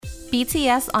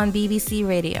BTS on BBC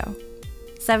Radio.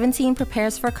 17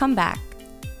 prepares for comeback.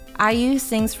 IU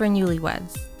sings for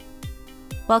newlyweds.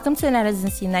 Welcome to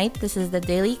Netizens Unite. This is the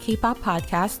daily K-pop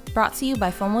podcast brought to you by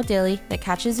FOMO Daily that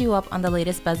catches you up on the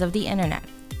latest buzz of the internet.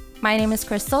 My name is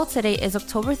Crystal. Today is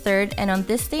October 3rd, and on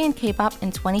this day in K-pop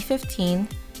in 2015,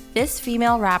 this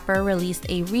female rapper released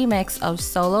a remix of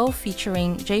Solo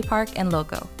featuring Jay Park and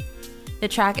Loco. The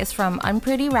track is from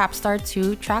Unpretty Rap Star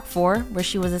 2, track 4, where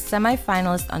she was a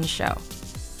semi-finalist on the show.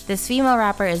 This female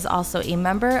rapper is also a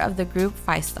member of the group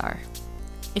 5-Star.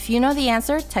 If you know the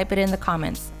answer, type it in the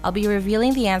comments. I'll be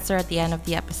revealing the answer at the end of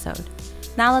the episode.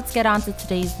 Now let's get on to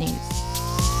today's news.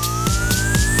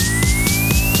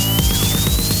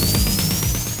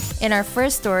 In our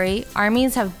first story,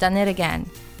 ARMYs have done it again.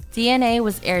 DNA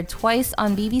was aired twice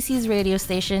on BBC's radio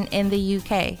station in the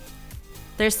UK.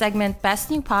 Their segment Best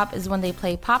New Pop is when they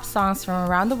play pop songs from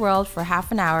around the world for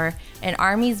half an hour, and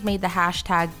ARMYs made the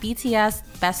hashtag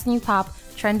BTS Best New Pop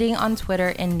trending on Twitter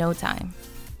in no time.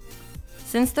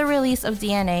 Since the release of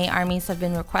DNA, ARMYs have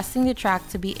been requesting the track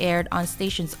to be aired on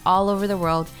stations all over the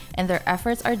world, and their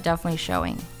efforts are definitely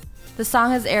showing. The song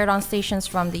has aired on stations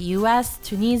from the US,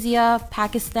 Tunisia,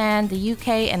 Pakistan, the UK,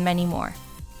 and many more.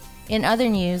 In other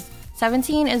news,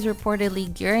 17 is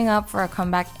reportedly gearing up for a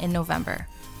comeback in November.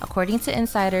 According to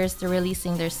insiders, they're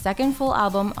releasing their second full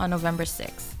album on November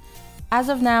 6th. As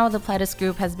of now, the Pledis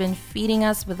group has been feeding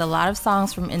us with a lot of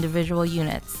songs from individual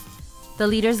units. The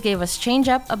leaders gave us Change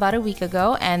Up about a week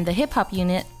ago, and the hip-hop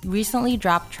unit recently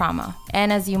dropped Trauma.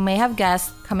 And as you may have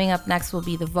guessed, coming up next will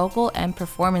be the vocal and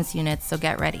performance units, so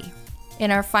get ready. In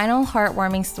our final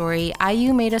heartwarming story,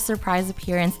 IU made a surprise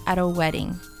appearance at a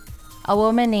wedding. A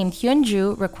woman named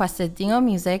Hyunju requested Dingo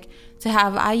Music to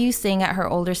have IU sing at her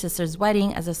older sister's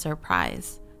wedding as a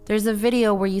surprise. There's a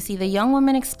video where you see the young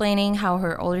woman explaining how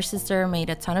her older sister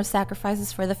made a ton of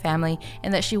sacrifices for the family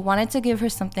and that she wanted to give her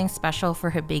something special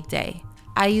for her big day.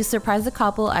 IU surprised the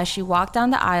couple as she walked down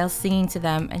the aisle singing to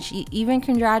them, and she even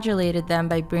congratulated them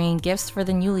by bringing gifts for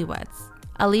the newlyweds.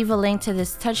 I'll leave a link to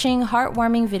this touching,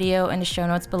 heartwarming video in the show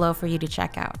notes below for you to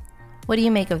check out. What do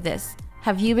you make of this?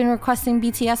 Have you been requesting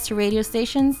BTS to radio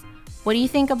stations? What do you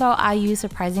think about IU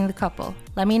surprising the couple?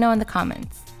 Let me know in the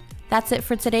comments. That's it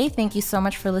for today. Thank you so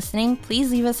much for listening.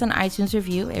 Please leave us an iTunes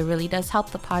review. It really does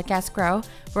help the podcast grow.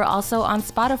 We're also on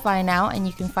Spotify now, and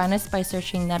you can find us by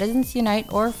searching Netizens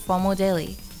Unite or FOMO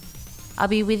Daily. I'll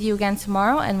be with you again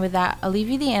tomorrow, and with that, I'll leave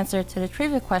you the answer to the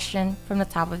trivia question from the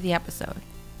top of the episode.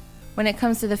 When it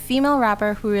comes to the female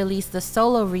rapper who released the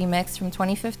Solo remix from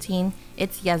 2015,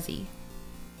 it's Yezi.